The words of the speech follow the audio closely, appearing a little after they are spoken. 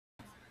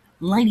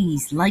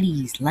Ladies,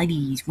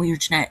 we're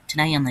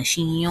today on the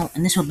channel,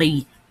 and this will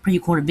be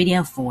pre-recorded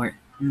video for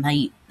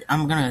May.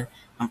 I'm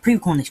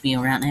pre-recording this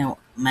video right now,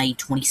 May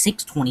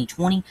 26,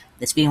 2020.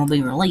 This video will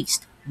be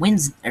released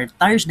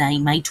Thursday,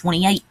 May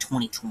 28,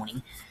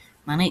 2020.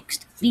 My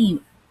next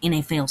few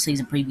NFL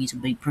season previews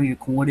will be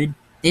pre-recorded.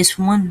 This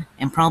one,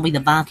 and probably the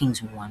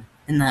Vikings one.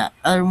 And the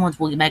other ones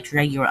will get back to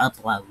regular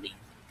uploading.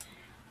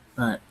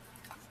 But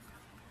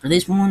for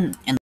this one,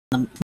 and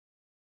the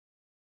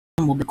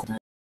one will be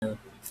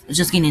let's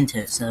just get into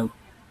it. So,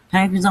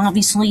 Packers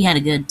obviously had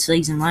a good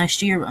season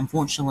last year, but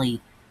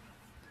unfortunately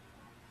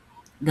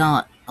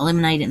got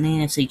eliminated in the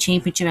NFC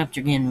Championship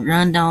after getting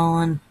run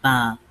on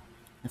by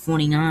the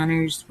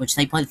 49ers, which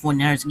they play the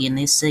 49ers again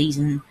this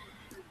season.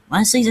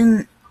 Last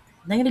season,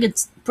 they had a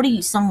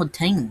pretty solid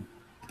team.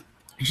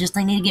 It's just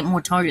they need to get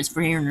more targets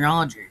for Aaron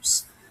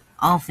Rodgers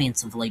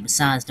offensively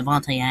besides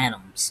Devontae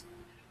Adams.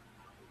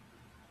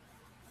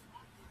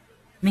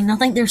 I mean, I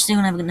think they're still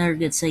going to have another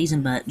good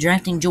season, but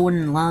drafting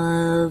Jordan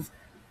Love,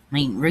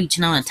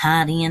 reaching on a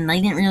tight end, they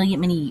didn't really get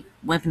many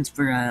weapons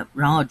for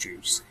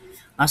Rodgers.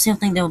 I still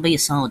think they'll be a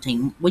solid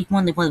team. Week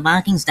 1, they play the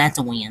Vikings, that's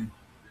a win.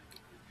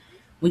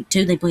 Week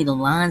 2, they play the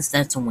Lions,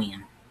 that's a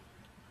win.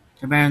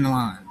 They're better than the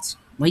Lions.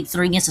 Week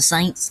 3 against the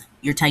Saints,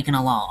 you're taking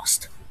a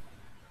loss.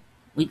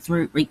 Week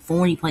 4,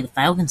 you play the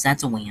Falcons,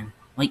 that's a win.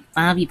 Week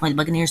 5, you play the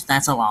Buccaneers,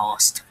 that's a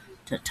loss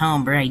to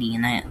Tom Brady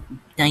and that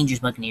dangerous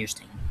Buccaneers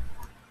team.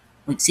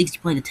 Week 6, you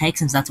play the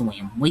Texans, that's a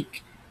win.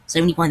 Week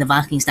 7, you play the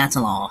Vikings, that's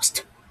a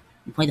loss.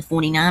 You play the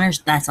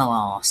 49ers, that's a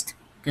loss.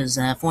 Because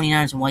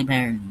 49ers are way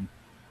better than you.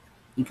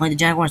 You play the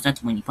Jaguars,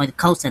 that's a win. You play the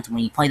Colts, that's a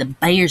win. You play the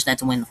Bears,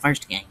 that's a win the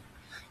first game.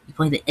 You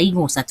play the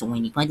Eagles, that's a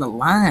win. You play the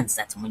Lions,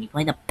 that's a win. You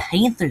play the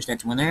Panthers,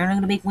 that's a win. They're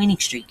on a big winning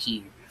streak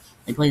here.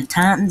 They play the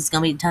Titans, it's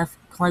going to be a tough,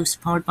 close,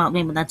 hard-fought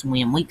game, but that's a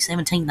win. Week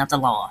 17, that's a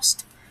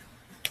loss.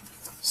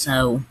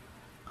 So,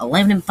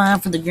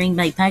 11-5 for the Green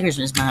Bay Packers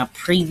is my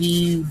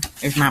preview.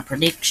 There's my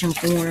prediction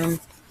for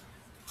them.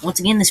 Once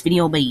again, this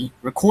video will be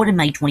recorded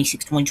May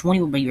 26, 2020.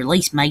 Will be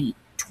released May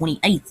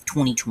 28th,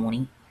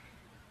 2020.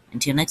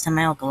 Until next time,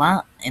 I look a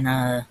lot,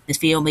 and this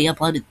video will be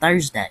uploaded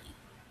Thursday.